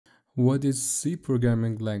What is C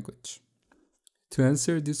programming language? To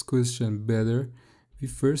answer this question better, we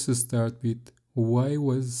first start with why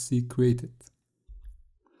was C created?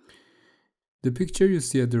 The picture you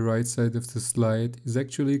see at the right side of the slide is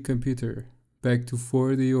actually a computer. Back to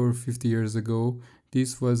 40 or 50 years ago,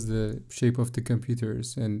 this was the shape of the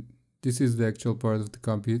computers, and this is the actual part of the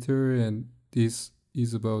computer, and this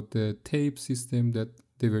is about the tape system that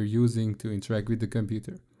they were using to interact with the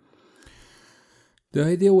computer. The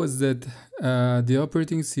idea was that the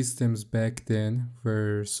operating systems back then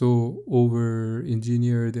were so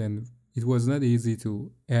over-engineered, and it was not easy to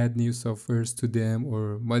add new softwares to them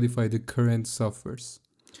or modify the current softwares.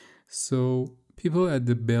 So people at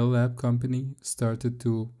the Bell Lab company started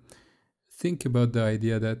to think about the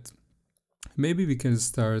idea that maybe we can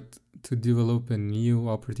start to develop a new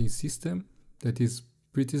operating system that is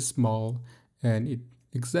pretty small and it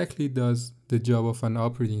exactly does the job of an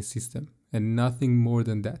operating system and nothing more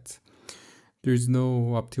than that. There's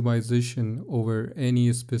no optimization over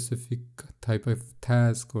any specific type of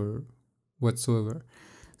task or whatsoever.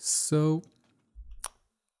 So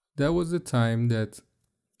that was the time that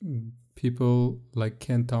people like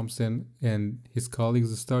Ken Thompson and his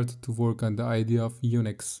colleagues started to work on the idea of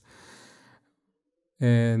UNIX.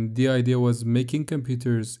 And the idea was making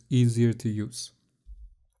computers easier to use.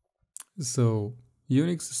 So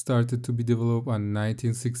UNIX started to be developed in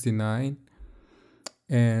 1969,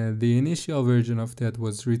 and the initial version of that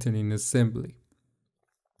was written in assembly,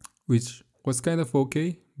 which was kind of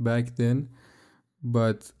okay back then,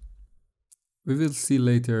 but we will see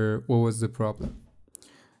later what was the problem.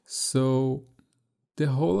 So the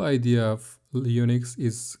whole idea of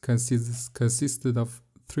UNIX consisted of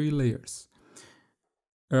 3 layers.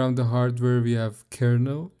 Around the hardware, we have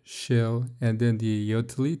kernel, shell, and then the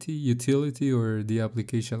utility or the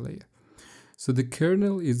application layer. So the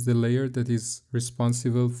kernel is the layer that is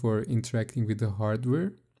responsible for interacting with the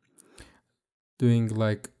hardware, doing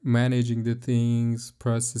like managing the things,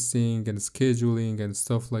 processing and scheduling and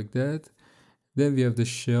stuff like that. Then we have the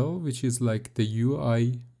shell, which is like the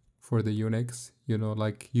UI for the UNIX,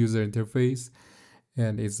 like user interface,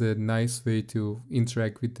 and it's a nice way to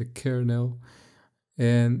interact with the kernel.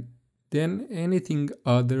 And then anything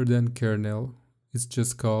other than kernel is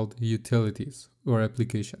just called utilities or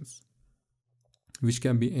applications, which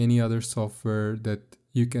can be any other software that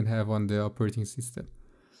you can have on the operating system.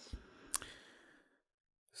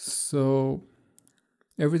 So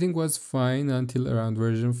everything was fine until around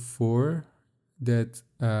version 4 that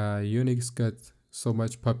UNIX got so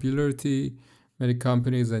much popularity. Many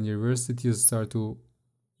companies and universities start to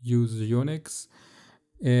use UNIX,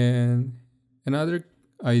 and another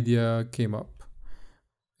idea came up,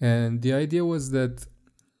 and the idea was that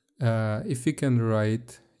if we can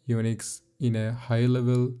write UNIX in a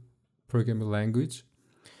high-level programming language,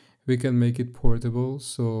 we can make it portable,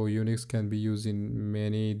 so UNIX can be used in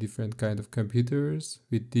many different kind of computers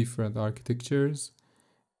with different architectures,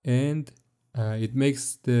 and it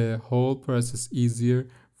makes the whole process easier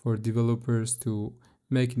for developers to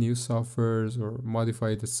make new softwares or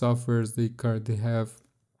modify the softwares they currently have.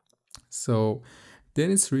 So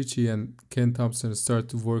Dennis Ritchie and Ken Thompson start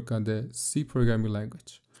to work on the C programming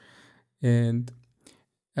language. And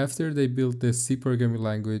after they built the C programming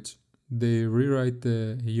language, they rewrite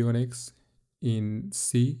the UNIX in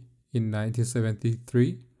C in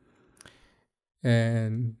 1973.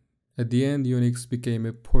 And at the end, UNIX became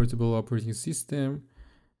a portable operating system.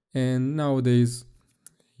 And nowadays,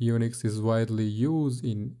 UNIX is widely used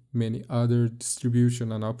in many other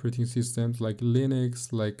distribution and operating systems like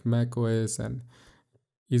Linux, like Mac OS, and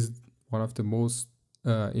is one of the most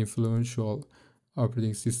influential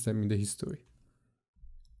operating system in the history.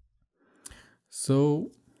 So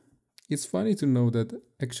it's funny to know that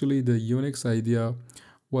actually the UNIX idea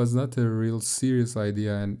was not a real serious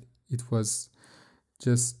idea, and it was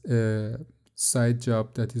just a side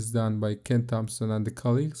job that is done by Ken Thompson and the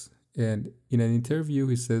colleagues. And in an interview,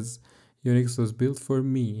 he says, UNIX was built for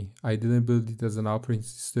me. I didn't build it as an operating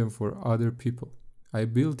system for other people. I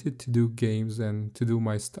built it to do games and to do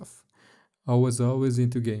my stuff. I was always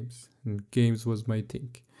into games, and games was my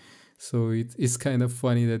thing. So it's kind of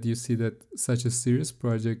funny that you see that such a serious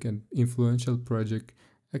project and influential project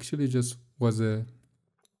actually just was a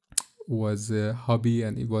hobby,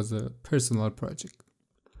 and it was a personal project.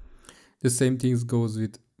 The same things goes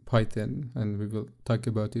with Python, and we will talk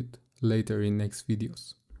about it later in next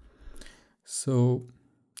videos. So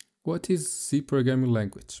what is C programming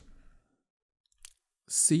language?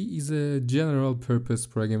 C is a general purpose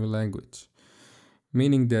programming language,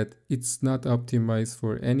 meaning that it's not optimized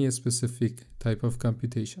for any specific type of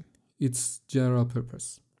computation. It's general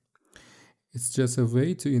purpose. It's just a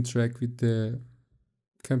way to interact with the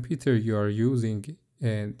computer you are using,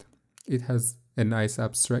 and it has a nice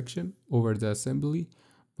abstraction over the assembly,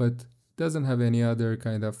 but doesn't have any other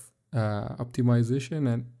kind of optimization,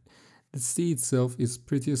 and the C itself is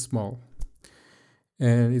pretty small.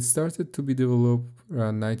 And it started to be developed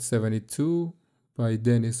around 1972 by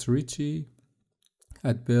Dennis Ritchie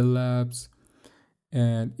at Bell Labs,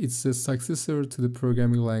 and it's a successor to the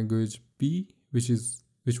programming language B, which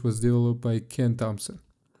was developed by Ken Thompson.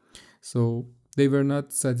 So they were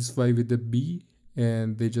not satisfied with the B,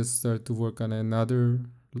 and they just started to work on another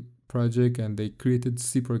project, and they created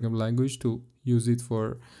C programming language to use it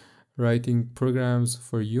for writing programs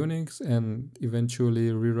for Unix and eventually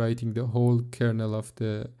rewriting the whole kernel of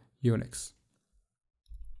the Unix.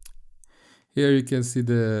 Here you can see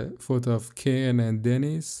the photo of Ken and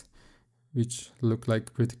Dennis, which look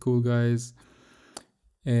like pretty cool guys.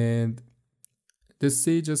 And the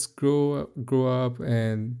C just grow up,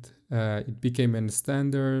 and it became a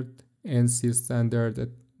standard, NC standard at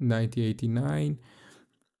 1989.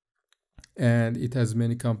 And it has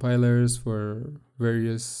many compilers for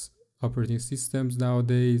various operating systems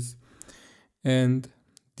nowadays. And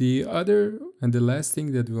the last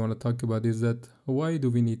thing that we want to talk about is that why do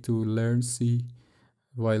we need to learn C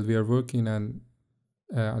while we are working on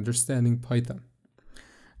understanding Python?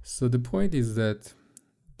 So the point is that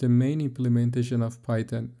the main implementation of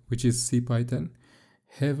Python, which is CPython,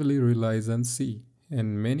 heavily relies on C,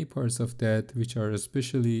 and many parts of that, which are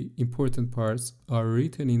especially important parts, are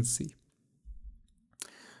written in C.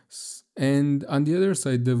 And on the other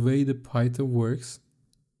side, the way the Python works,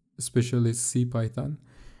 especially CPython,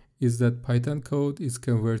 is that Python code is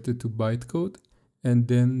converted to bytecode, and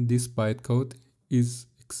then this bytecode is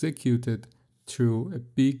executed through a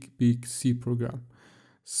big C program.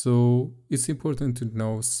 So it's important to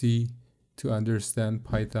know C to understand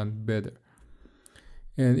Python better.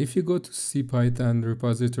 And if you go to CPython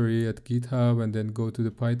repository at GitHub and then go to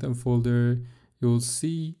the Python folder, you'll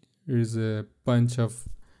see there's a bunch of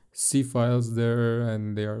C files there,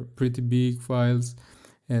 and they are pretty big files.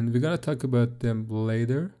 And we're gonna talk about them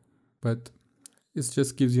later, but it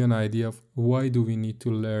just gives you an idea of why do we need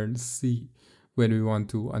to learn C when we want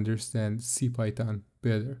to understand CPython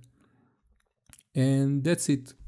better. And that's it.